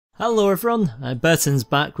Hello everyone, Burton's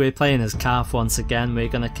back. We're playing as Qarth once again. We're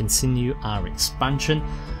going to continue our expansion.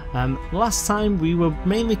 Last time we were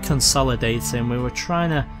mainly consolidating. We were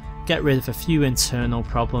trying to get rid of a few internal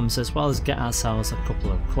problems as well as get ourselves a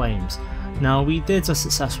couple of claims. Now we did a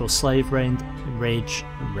successful slave raid in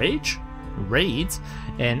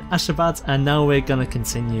Ashabad, and now we're going to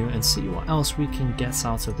continue and see what else we can get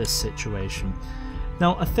out of this situation.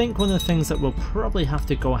 Now I think one of the things that we'll probably have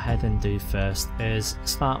to go ahead and do first is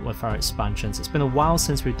start with our expansions. It's been a while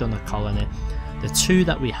since we've done a colony. The two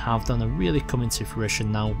that we have done are really coming to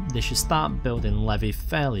fruition now. They should start building levy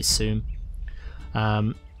fairly soon.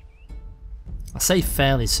 I say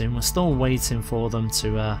fairly soon, we're still waiting for them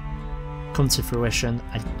to come to fruition.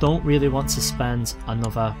 I don't really want to spend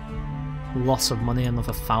another loss of money,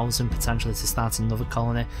 another 1,000 potentially to start another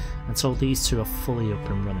colony until these two are fully up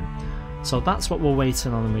and running. So that's what we're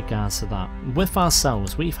waiting on in regards to that. With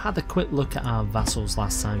ourselves, we've had a quick look at our vassals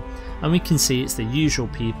last time, and we can see it's the usual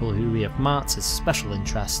people who we have marked as special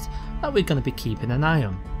interest that we're going to be keeping an eye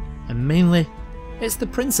on. And mainly, it's the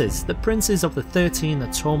princes of the 13, the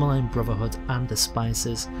Tourmaline Brotherhood and the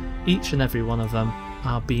Spices. Each and every one of them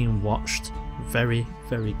are being watched very,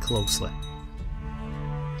 very closely.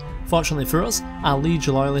 Fortunately for us, our liege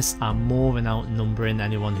loyalists are more than outnumbering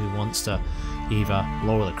anyone who wants to either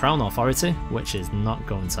lower the crown authority, which is not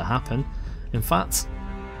going to happen. In fact,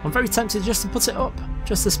 I'm very tempted just to put it up,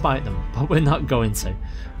 just to spite them, but we're not going to.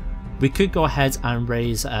 We could go ahead and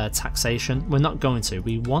raise taxation. We're not going to.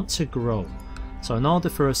 We want to grow. So in order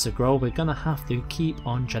for us to grow, we're going to have to keep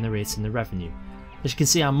on generating the revenue. As you can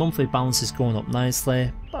see, our monthly balance is going up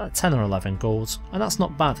nicely, about 10 or 11 gold, and that's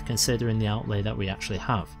not bad considering the outlay that we actually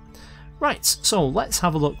have. Right, so let's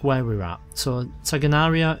have a look where we're at. So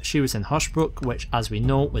Taganaria, she was in Hoshbrook, which as we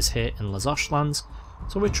know was here in Lazosh lands.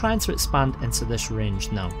 So we're trying to expand into this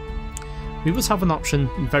range now. We would have an option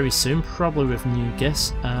very soon, probably with new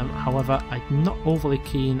gifts. However, I'm not overly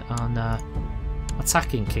keen on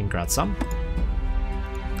attacking King Gradzam.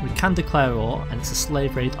 We can declare war, and it's a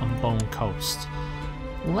slave raid on Bone Coast.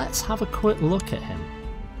 Let's have a quick look at him.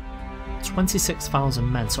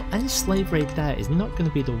 26,000 men, so any slave raid there is not going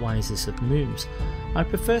to be the wisest of moves. I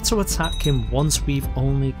prefer to attack him once we've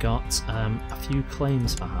only got a few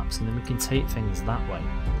claims perhaps, and then we can take things that way.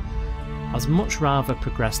 I'd much rather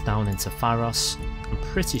progress down into Pharos. I'm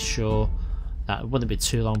pretty sure that it wouldn't be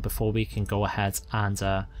too long before we can go ahead and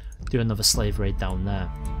do another slave raid down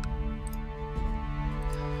there.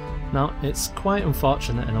 Now it's quite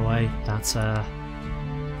unfortunate in a way that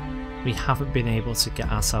we haven't been able to get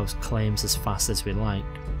ourselves claims as fast as we like.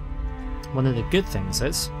 One of the good things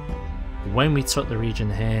is, when we took the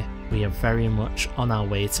region here, we are very much on our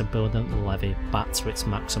way to building the levy back to its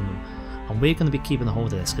maximum. And we're going to be keeping a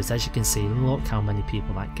hold of this because, as you can see, look how many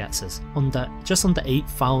people that gets us. Just under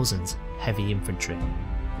 8,000 heavy infantry.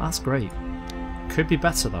 That's great. Could be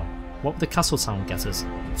better though. What would the castle town get us?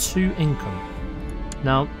 2 income.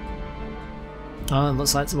 Now, it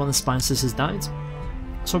looks like one of the Spices has died.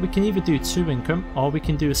 So we can either do 2 income or we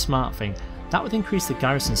can do a smart thing. That would increase the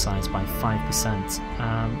garrison size by 5%.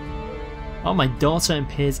 Oh, my daughter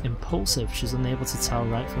appears impulsive. She's unable to tell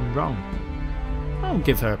right from wrong. I'll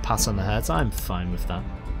give her a pat on the head. I'm fine with that.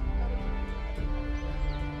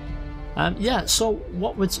 Yeah, so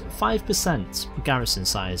what would 5% garrison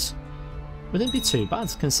size? Wouldn't be too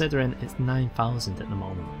bad considering it's 9,000 at the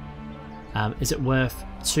moment. Is it worth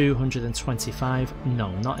 225?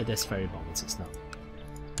 No, not at this very moment it's not.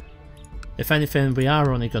 If anything, we are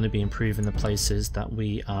only going to be improving the places that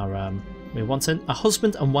we are we're wanting. A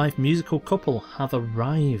husband and wife musical couple have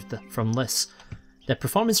arrived from Liss. Their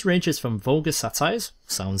performance ranges from vulgar satires,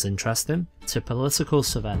 sounds interesting, to political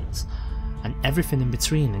surveillance, and everything in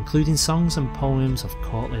between, including songs and poems of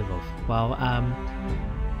courtly love. Well,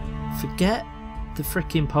 forget the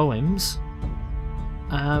freaking poems.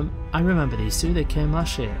 I remember these two, they came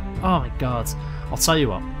last year. Oh my god, I'll tell you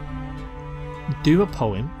what, do a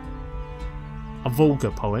poem, a vulgar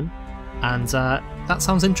poem, and that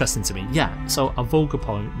sounds interesting to me. Yeah, so a vulgar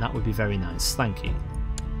poem, that would be very nice, thank you.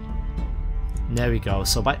 There we go,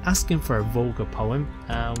 so by asking for a vulgar poem,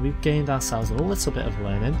 we've gained ourselves a little bit of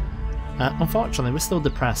learning. Unfortunately, we're still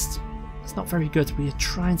depressed. It's not very good. We are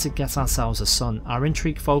trying to get ourselves a son. Our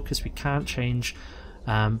intrigue focus we can't change,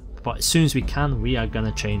 but as soon as we can, we are going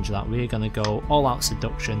to change that. We are going to go all out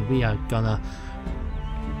seduction. We are going to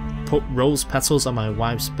put rose petals on my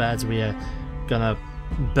wife's bed. We are gonna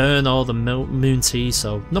burn all the moon tea,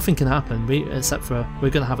 so nothing can happen except for we're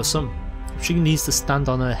gonna have a son. If she needs to stand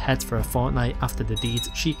on her head for a fortnight after the deed,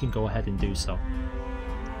 she can go ahead and do so.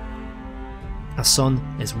 A son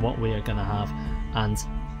is what we are gonna have, and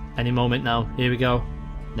any moment now, here we go.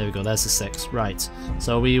 There we go, there's the 6. Right,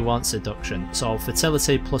 so we want seduction. So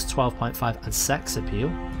fertility plus 12.5 and sex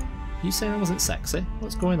appeal. You saying I wasn't sexy?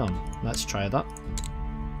 What's going on? Let's try that.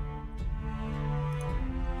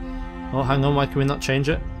 Oh, hang on, why can we not change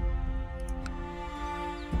it?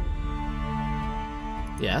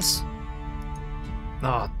 Yes.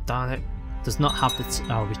 Oh, darn it. Does not have the...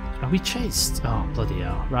 are we chased? Oh, bloody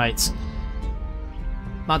hell. Right.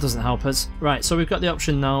 That doesn't help us. Right, so we've got the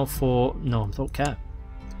option now for... No, I don't care.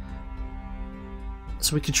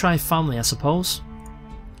 So we could try family, I suppose.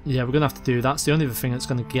 Yeah, we're going to have to do that. It's the only other thing that's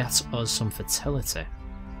going to get us some fertility.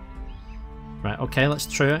 Right, okay, let's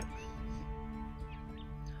try it.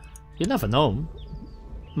 You never know.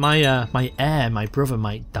 My heir, my brother,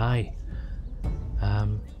 might die.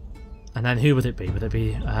 And then who would it be? Would it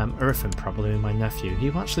be Urfin, probably, my nephew? He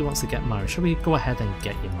actually wants to get married. Shall we go ahead and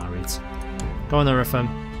get you married? Go on, Urfin.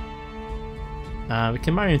 We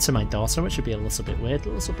can marry him to my daughter, which would be a little bit weird, a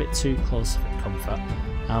little bit too close for comfort.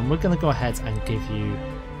 We're going to go ahead and give you...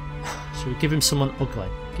 Should we give him someone ugly?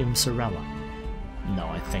 Give him Sorella? No,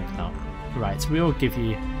 I think not. Right, we will give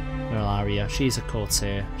you Melaria. She's a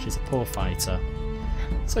courtier, she's a poor fighter.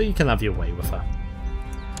 So you can have your way with her.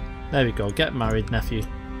 There we go, get married, nephew.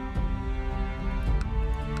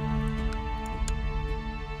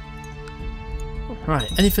 Right,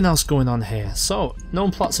 anything else going on here? So,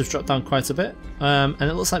 known plots have dropped down quite a bit, and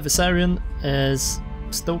it looks like Viserion is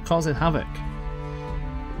still causing havoc.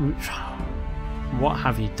 What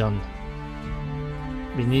have you done?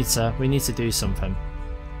 We need to do something.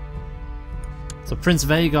 So, Prince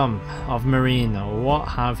Vagon of Marina, what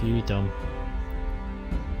have you done?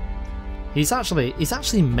 He's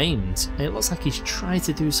actually maimed. It looks like he's tried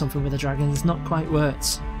to do something with the dragon. It's not quite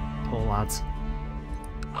worked. Poor lad.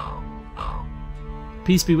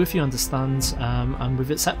 Peace be with you, understand, and we've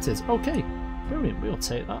accepted. Okay, brilliant, we'll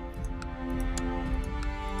take that.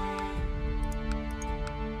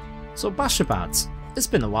 So Bashabad, it's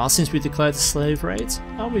been a while since we declared a slave raid,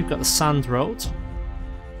 and we've got the Sand Road.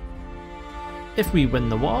 If we win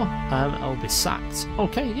the war, it'll be sacked.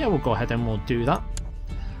 Okay, yeah, we'll go ahead and we'll do that.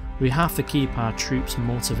 We have to keep our troops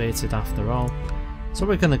motivated after all, so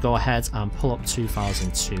we're going to go ahead and pull up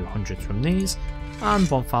 2,200 from these, and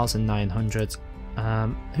 1,900.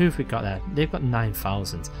 Who have we got there? They've got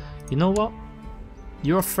 9,000. You know what?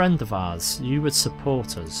 You're a friend of ours. You would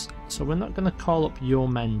support us. So we're not going to call up your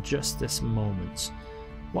men just this moment.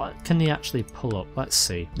 What can they actually pull up? Let's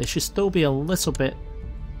see. They should still be a little bit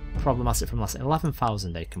problematic from last.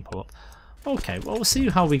 11,000 they can pull up. Okay, well we'll see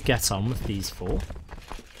how we get on with these 4.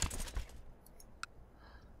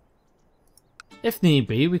 If need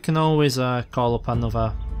be, we can always call up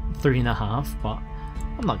another 3.5, but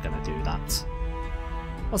I'm not going to do that.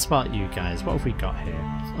 What about you guys? What have we got here?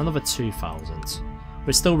 Another 2,000.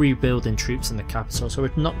 We're still rebuilding troops in the capital, so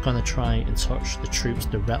we're not going to try and touch the troops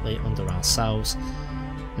directly under ourselves.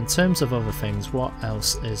 In terms of other things, what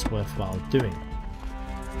else is worthwhile doing?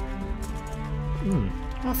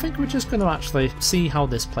 I think we're just going to actually see how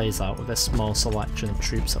this plays out with this small selection of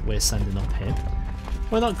troops that we're sending up here.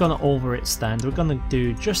 We're not going to overextend, we're going to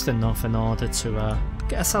do just enough in order to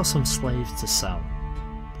get ourselves some slaves to sell.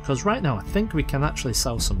 Because right now I think we can actually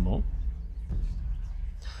sell some more.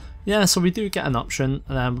 Yeah, so we do get an option,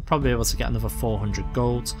 and then we'll probably be able to get another 400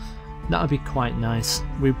 gold. That would be quite nice.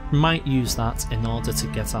 We might use that in order to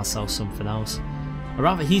get ourselves something else. A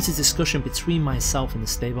rather heated discussion between myself and the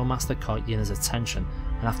stable master caught Yenna's attention,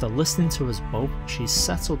 and after listening to us both, she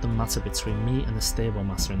settled the matter between me and the stable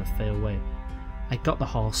master in a fair way. I got the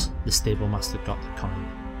horse, the stable master got the coin.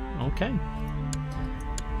 Okay.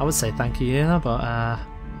 I would say thank you, Yenna, but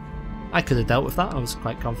I could have dealt with that, I was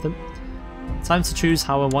quite confident. Time to choose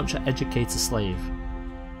how I want to educate a slave.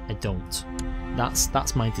 I don't.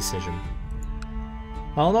 That's my decision.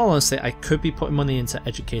 Well, in all honesty, I could be putting money into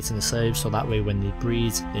educating the slaves so that way when they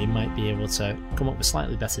breed, they might be able to come up with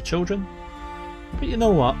slightly better children. But you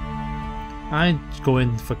know what? I'm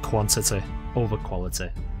going for quantity over quality.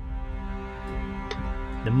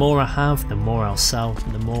 The more I have, the more I'll sell,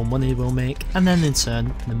 the more money we'll make, and then in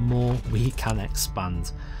turn, the more we can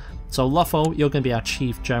expand. So Lotho, you're going to be our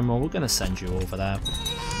Chief General, we're going to send you over there.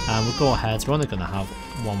 And we'll go ahead, we're only going to have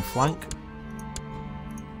one flank.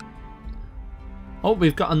 Oh,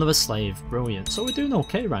 we've got another slave, brilliant. So we're doing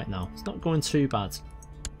okay right now, it's not going too bad.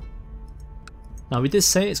 Now we did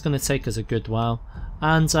say it's going to take us a good while,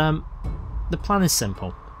 and the plan is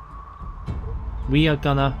simple. We are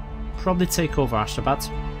going to probably take over Ashgabat,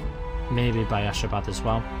 maybe by Ashgabat as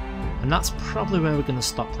well. And that's probably where we're going to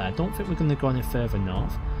stop there. I don't think we're going to go any further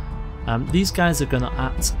north. These guys are going to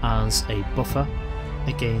act as a buffer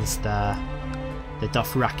against the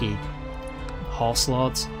Dothraki horse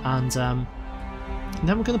lords, and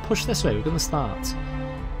then we're going to push this way. We're going to start.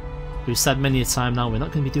 We've said many a time now we're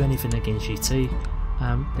not going to be doing anything against GT.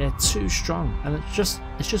 They're too strong, and it's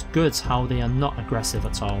just good how they are not aggressive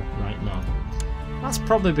at all right now. That's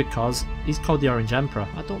probably because he's called the Orange Emperor.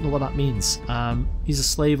 I don't know what that means. He's a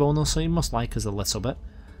slave owner, so he must like us a little bit.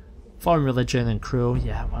 Foreign religion and cruel,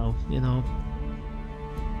 yeah, well, you know.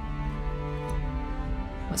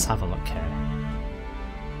 Let's have a look here.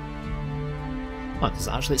 Oh, it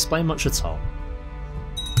doesn't actually explain much at all.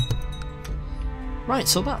 Right,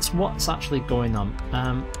 so that's what's actually going on.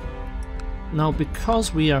 Now,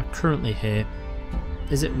 because we are currently here,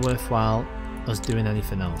 is it worthwhile us doing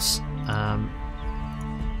anything else?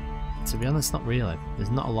 To be honest, not really. There's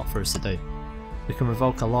not a lot for us to do. We can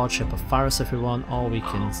revoke a lordship of Faris if we want, or we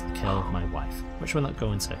can kill my wife, which we're not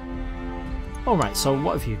going to. Alright, so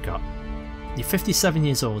what have you got? You're 57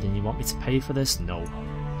 years old and you want me to pay for this? No.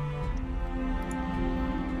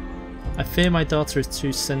 I fear my daughter is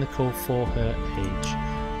too cynical for her age.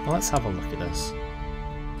 Well, let's have a look at this.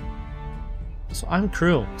 So I'm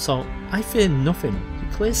cruel, so I fear nothing.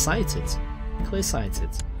 You're clear-sighted. Clear-sighted.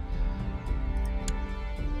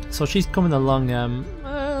 So she's coming along,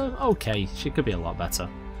 okay, she could be a lot better.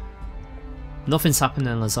 Nothing's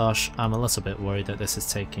happening in Lazosh. I'm a little bit worried that this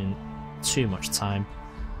is taking too much time.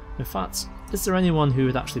 In fact, is there anyone who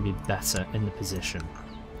would actually be better in the position?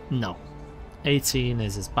 No. 18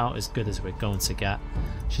 is about as good as we're going to get.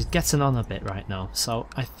 She's getting on a bit right now, so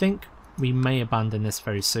I think we may abandon this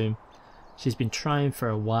very soon. She's been trying for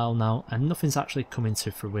a while now and nothing's actually coming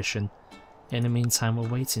to fruition. In the meantime, we're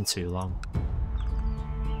waiting too long.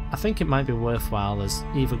 I think it might be worthwhile as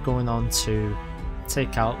either going on to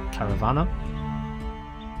take out Caravana.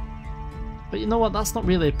 But you know what, that's not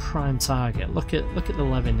really a prime target. Look at the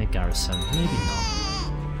level in the garrison, maybe not.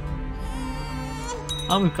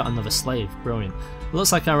 And we've got another slave, brilliant. It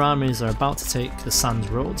looks like our armies are about to take the Sand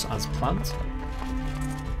Roads as planned.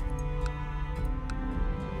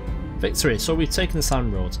 Victory, so we've taken the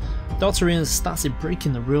Sand Roads. Dothraki has started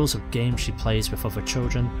breaking the rules of games she plays with other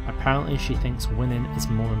children. Apparently she thinks winning is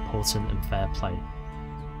more important than fair play.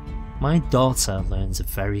 My daughter learns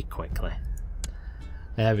very quickly.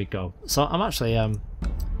 There we go. So I'm actually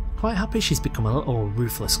quite happy she's become a little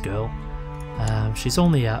ruthless girl. She's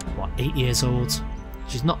only what, 8 years old.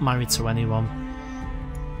 She's not married to anyone.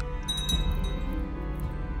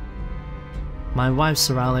 My wife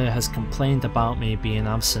Soralia has complained about me being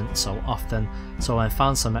absent so often, so when I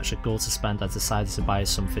found some extra gold to spend I decided to buy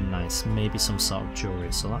something nice, maybe some sort of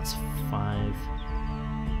jewellery, so that's 5.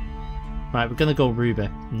 Right, we're gonna go Ruby.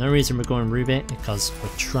 No reason we're going Ruby, because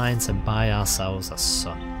we're trying to buy ourselves a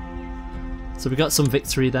son. So we got some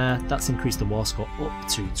victory there, that's increased the war score up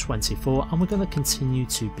to 24, and we're gonna continue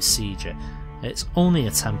to besiege it. It's only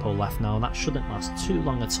a tempo left now, that shouldn't last too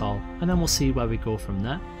long at all, and then we'll see where we go from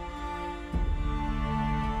there.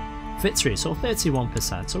 Victory, so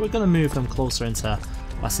 31%, so we're going to move them closer into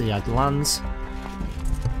Lasiyag lands.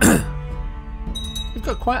 We've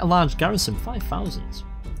got quite a large garrison, 5,000.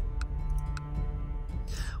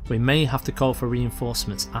 We may have to call for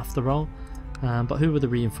reinforcements after all, but who would the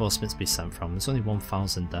reinforcements be sent from? There's only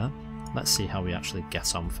 1,000 there. Let's see how we actually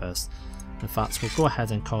get on first. In fact, we'll go ahead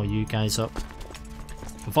and call you guys up.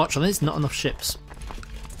 Unfortunately, there's not enough ships.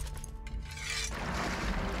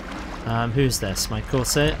 Who's this? My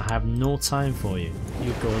corsair? I have no time for you.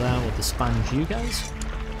 You go there, we'll disband you guys.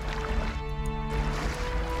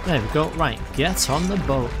 There we go. Right, get on the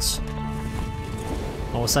boat.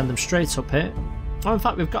 Or we'll send them straight up here. Oh, in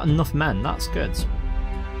fact, we've got enough men. That's good.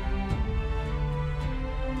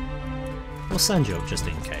 We'll send you up just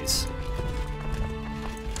in case.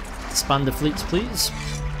 Disband the fleets, please.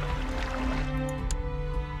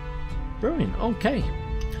 Brilliant. Okay.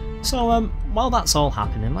 So, while that's all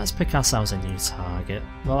happening, let's pick ourselves a new target.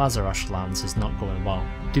 The Lazarosh lands is not going well.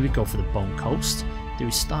 Do we go for the Bone Coast? Do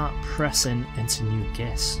we start pressing into New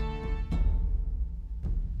Gis?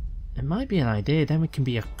 It might be an idea, then we can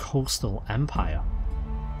be a coastal empire.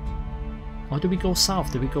 Or do we go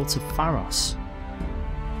south? Do we go to Pharos?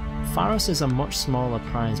 Pharos is a much smaller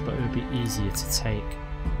prize, but it would be easier to take.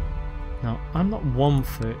 Now, I'm not one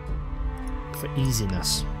for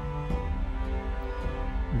easiness.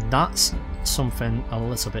 That's something a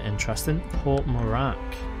little bit interesting. Port Morak.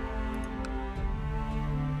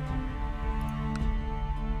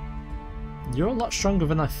 You're a lot stronger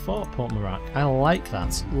than I thought, Port Morak. I like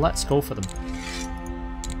that. Let's go for them.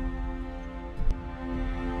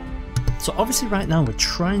 So obviously right now we're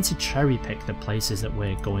trying to cherry pick the places that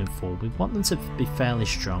we're going for. We want them to be fairly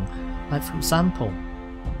strong. Like for example,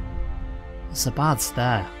 Zabad's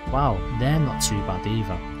there. Wow, they're not too bad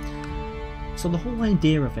either. So the whole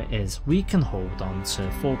idea of it is we can hold on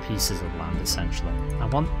to 4 pieces of land essentially. I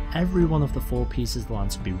want every one of the 4 pieces of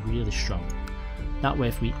land to be really strong. That way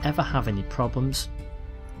if we ever have any problems,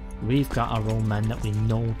 we've got our own men that we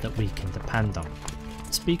know that we can depend on.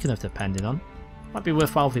 Speaking of depending on, might be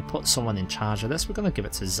worthwhile if we put someone in charge of this. We're going to give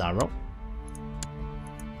it to Zaro.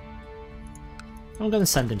 I'm going to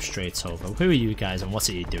send him straight over. Who are you guys and what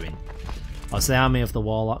are you doing? Oh, it's the army of the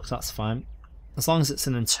warlocks, that's fine. As long as it's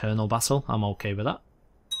an internal battle, I'm okay with that.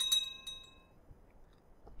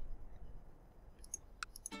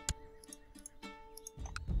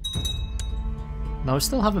 Now, I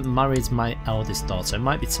still haven't married my eldest daughter. It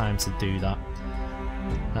might be time to do that.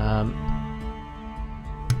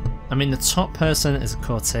 I mean, the top person is a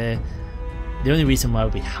courtier. The only reason why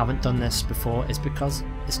we haven't done this before is because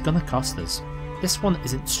it's going to cost us. This one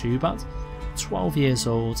isn't too bad. 12 years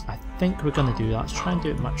old, I think we're going to do that. Let's try and do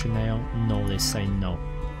it matrilineal. No, they say no.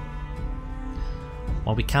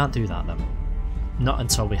 Well, we can't do that then. Not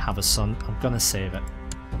until we have a son. I'm going to save it.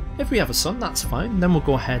 If we have a son, that's fine. Then we'll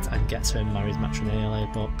go ahead and get her married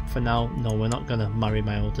matrilineally. But for now, no, we're not going to marry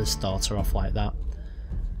my oldest daughter off like that.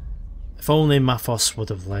 If only Mathos would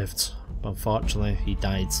have lived. But unfortunately, he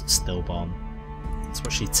died stillborn. That's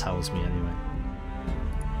what she tells me anyway.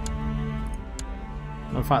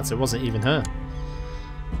 In fact, it wasn't even her.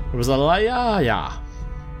 It was a liar.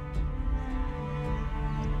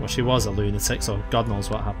 Well, she was a lunatic, so God knows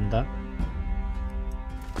what happened there.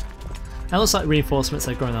 It looks like reinforcements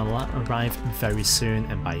are going to arrive very soon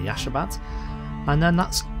in Yashabad, and then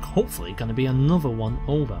that's hopefully going to be another one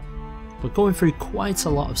over. We're going through quite a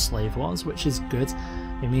lot of slave wars, which is good.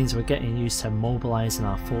 It means we're getting used to mobilising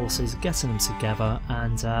our forces, getting them together,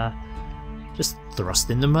 and just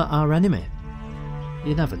thrusting them at our enemy.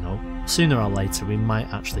 You never know. Sooner or later we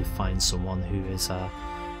might actually find someone who is going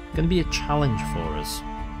to be a challenge for us.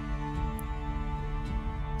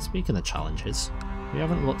 Speaking of challenges, we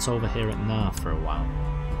haven't looked over here at Nar for a while.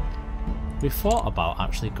 We thought about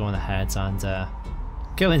actually going ahead and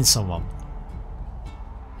killing someone.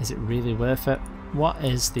 Is it really worth it? What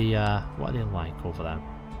is the what are they like over there?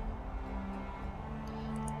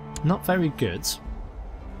 Not very good.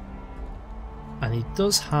 And he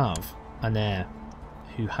does have an heir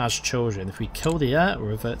who has children. If we kill the heir, it'll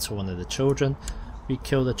revert to one of the children. If we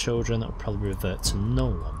kill the children, it'll probably revert to no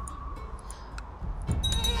one.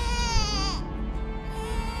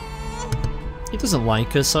 He doesn't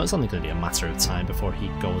like us, so it's only going to be a matter of time before he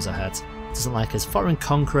goes ahead. Doesn't like us. Foreign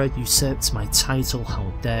conqueror, usurped my title, how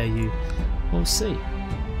dare you. We'll see.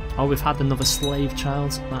 Oh, we've had another slave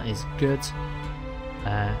child, that is good.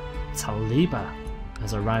 Taliba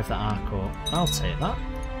has arrived at our court. I'll take that.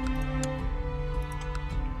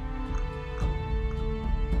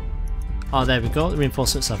 Oh, there we go, the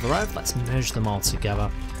reinforcements have arrived. Let's merge them all together.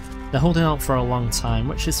 They're holding out for a long time,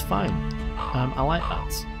 which is fine. I like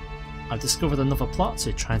that. I've discovered another plot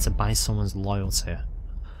to trying to buy someone's loyalty.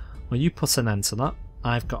 When you put an end to that,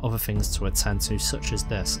 I've got other things to attend to, such as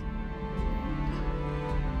this.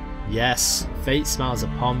 Yes, fate smiles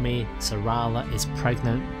upon me. Sarala is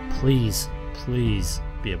pregnant. Please, please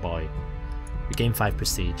be a boy. We gain 5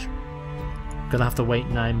 prestige. Gonna have to wait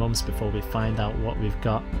 9 months before we find out what we've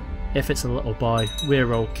got. If it's a little boy,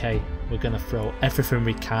 we're okay. We're gonna throw everything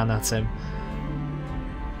we can at him.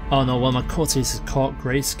 Oh no, well my courtiers has caught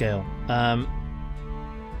grayscale.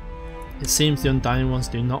 It seems the Undying Ones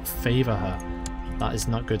do not favour her. That is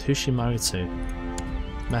not good. Who's she married to?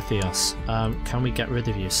 Methios. Can we get rid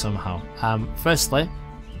of you somehow? Firstly,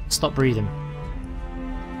 stop breeding.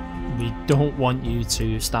 We don't want you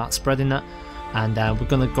to start spreading that. And we're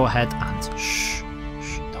going to go ahead and shh,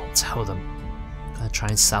 don't tell them. I'm going to try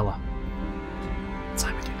and sell her. That's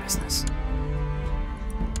how we do business.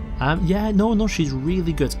 Yeah, no, she's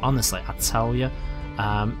really good. Honestly, I tell you,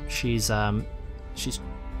 she's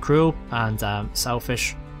cruel and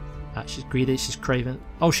selfish. She's greedy. She's craven.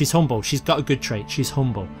 Oh, she's humble. She's got a good trait. She's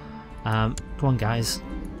humble. Come on, guys.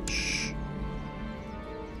 Shh.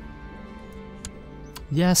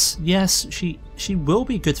 Yes, she will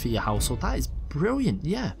be good for your household. That is brilliant.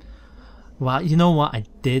 Yeah. Well, you know what? I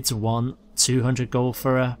did want 200 gold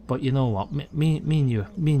for her, but you know what? Me and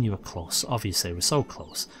you are close. Obviously, we're so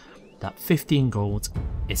close. That 15 gold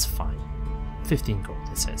is fine. 15 gold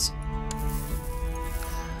it is.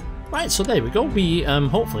 Right, so there we go. We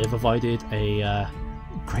hopefully have avoided a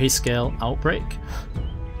grayscale outbreak.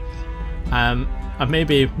 And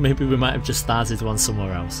maybe we might have just started one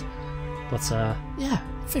somewhere else. But yeah,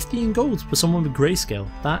 15 gold for someone with grayscale.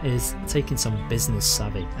 That is taking some business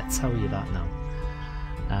savvy. I tell you that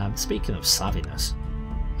now. Speaking of savviness,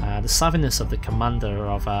 the savviness of the commander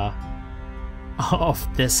of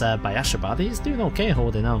of this Bayashabad. He's doing okay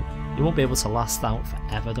holding out. He won't be able to last out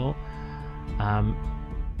forever though.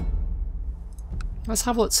 Let's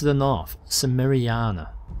have a look to the north. Cimmeriana.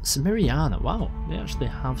 Cimmeriana, wow, they actually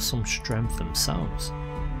have some strength themselves.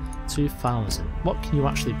 2,000. What can you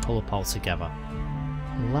actually pull up altogether?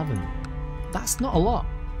 11. That's not a lot.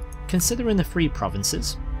 Considering the 3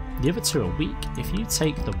 provinces, the other 2 are weak. If you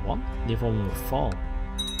take the one, the other one will fall.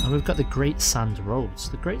 And we've got the Great Sand Roads.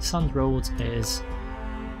 The Great Sand Roads is...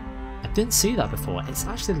 I didn't see that before. It's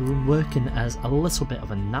actually working as a little bit of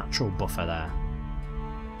a natural buffer there.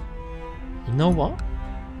 You know what?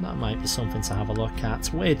 That might be something to have a look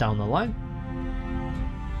at way down the line.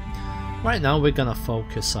 Right now we're going to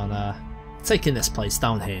focus on taking this place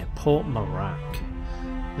down here, Port Marak,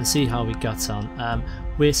 and see how we got on.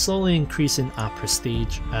 We're slowly increasing our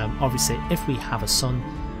prestige. Obviously if we have a son,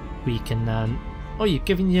 we can... oh, you're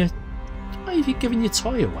giving your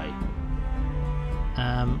toy away.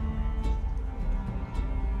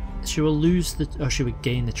 She will lose the... or she would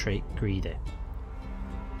gain the trait Greedy.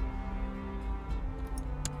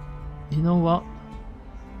 You know what?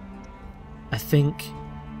 I think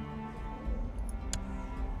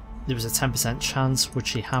there was a 10% chance. Would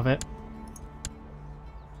she have it?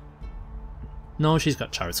 No, she's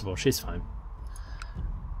got charitable. She's fine.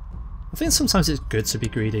 I think sometimes it's good to be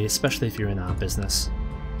greedy, especially if you're in our business.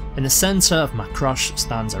 In the centre of Macrosh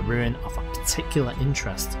stands a ruin of a particular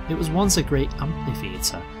interest. It was once a great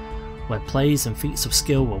amphitheatre, where plays and feats of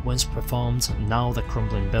skill were once performed. Now the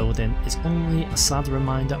crumbling building is only a sad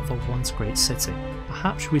reminder of a once great city.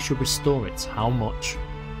 Perhaps we should restore it. How much?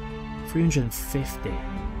 350.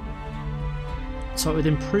 So it would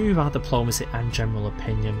improve our diplomacy and general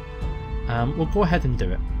opinion. We'll go ahead and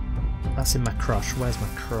do it. That's in Macrosh. Where's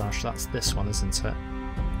Macrosh? That's this one, isn't it?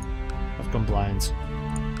 I've gone blind.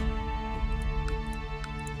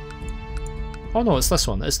 Oh no, it's this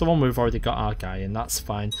one. It's the one we've already got our guy in. That's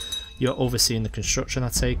fine. You're overseeing the construction, I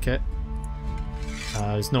take it.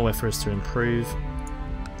 There's nowhere for us to improve.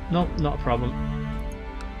 No, not a problem.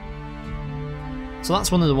 So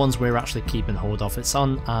that's one of the ones we're actually keeping hold of. It's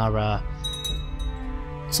on our...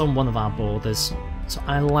 it's on one of our borders. So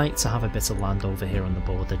I like to have a bit of land over here on the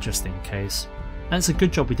border just in case. And it's a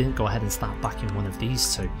good job we didn't go ahead and start backing one of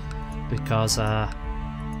these two. Because... ooh,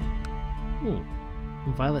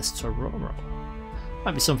 Violet's Tororo.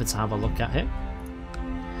 Might be something to have a look at here.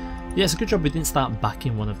 Yeah, it's a good job we didn't start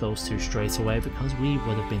backing one of those two straight away because we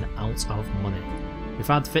would have been out of money. We've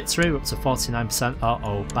had victory, we're up to 49%.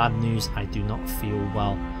 Uh-oh, bad news, I do not feel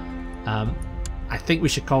well. I think we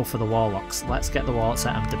should call for the warlocks. Let's get the warlocks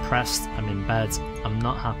out. I'm depressed, I'm in bed, I'm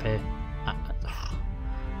not happy. I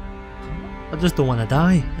just don't want to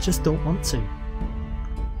die, I just don't want to.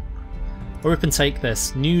 Hurry up and take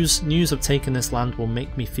this. News of taking this land will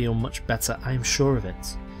make me feel much better, I am sure of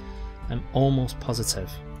it. I'm almost positive.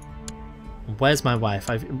 Where's my wife?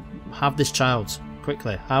 Have this child.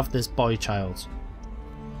 Quickly, have this boy child.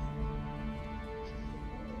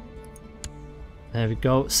 There we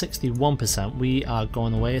go, 61%. We are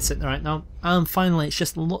going away at it right now. And finally, it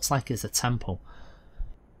just looks like it's a temple.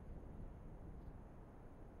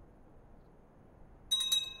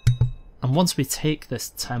 And once we take this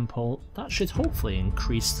temple, that should hopefully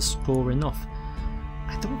increase the score enough.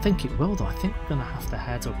 I don't think it will though, I think we're going to have to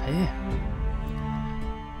head up here.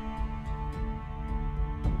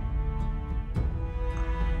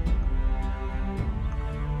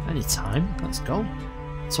 Anytime, let's go.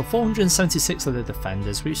 So 476 of the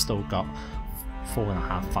defenders, we've still got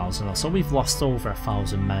 4,500 or so. We've lost over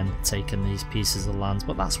 1,000 men taking these pieces of land,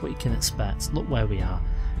 but that's what you can expect. Look where we are.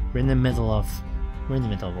 We're in the middle of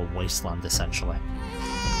a wasteland essentially.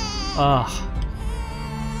 Ah,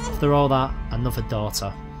 after all that, another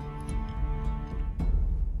daughter.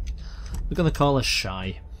 We're gonna call her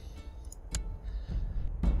Shy.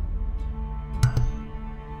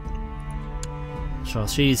 So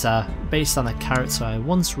she's based on a character I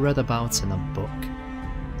once read about in a book.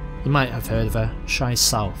 You might have heard of her. Shy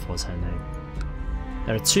South was her name.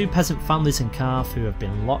 There are 2 peasant families in Qarth who have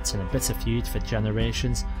been locked in a bitter feud for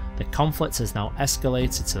generations. The conflict has now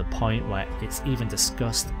escalated to the point where it's even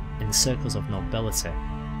discussed in circles of nobility.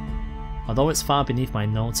 Although it's far beneath my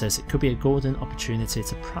notice, it could be a golden opportunity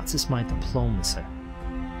to practice my diplomacy.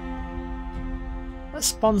 Let's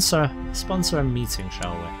sponsor a meeting,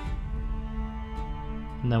 shall we?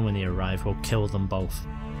 And then when they arrive, we'll kill them both.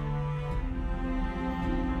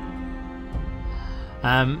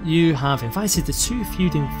 You have invited the 2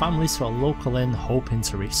 feuding families to a local inn, hoping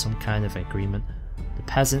to reach some kind of agreement. The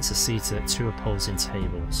peasants are seated at 2 opposing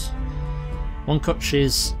tables. One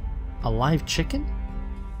touches a live chicken.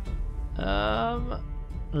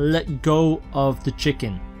 let go of the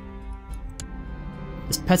chicken.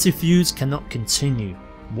 This petty feuds cannot continue.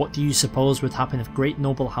 What do you suppose would happen if great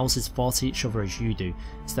noble houses fought each other as you do,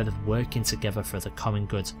 instead of working together for the common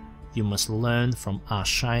good? You must learn from our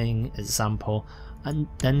shining example. And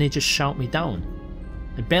then they just shout me down.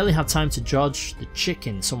 I barely have time to dodge the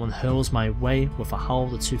chicken. Someone hurls my way. With a howl,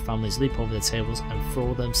 the two families leap over the tables and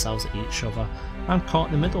throw themselves at each other. I'm caught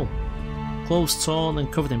in the middle. Clothes torn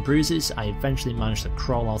and covered in bruises, I eventually manage to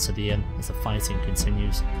crawl out of the inn as the fighting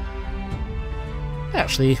continues. I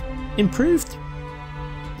actually improved.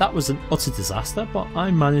 That was an utter disaster, but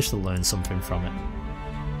I managed to learn something from it.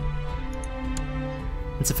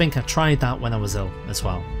 And to think I tried that when I was ill as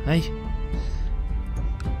well, eh?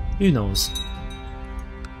 Who knows?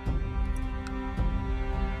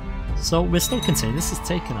 So we're still continuing. This has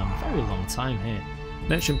taken a very long time here.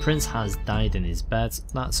 Merchant Prince has died in his bed.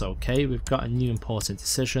 That's okay, we've got a new important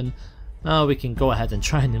decision. Now we can go ahead and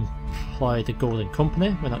try and employ the Golden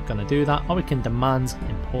Company. We're not going to do that. Or we can demand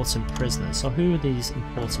important prisoners. So who are these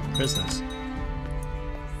important prisoners?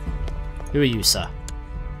 Who are you, sir?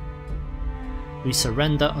 We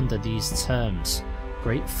surrender under these terms.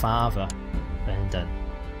 Great Father, Burton.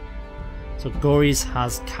 So Gories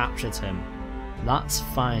has captured him. That's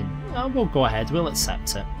fine. We'll go ahead, we'll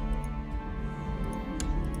accept it.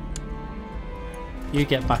 You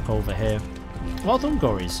get back over here. Well done,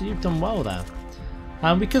 Gories, you've done well there.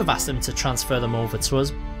 And we could have asked him to transfer them over to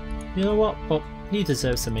us. You know what, but he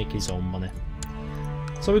deserves to make his own money.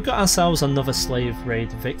 So we've got ourselves another slave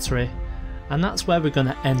raid victory, and that's where we're going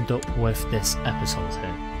to end up with this episode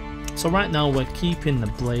here. So right now we're keeping the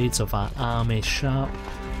blades of our army sharp.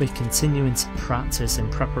 We're continuing to practice in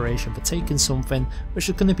preparation for taking something which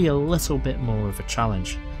is going to be a little bit more of a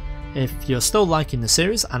challenge. If you're still liking the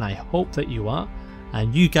series, and I hope that you are,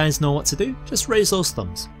 and you guys know what to do, just raise those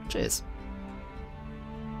thumbs. Cheers.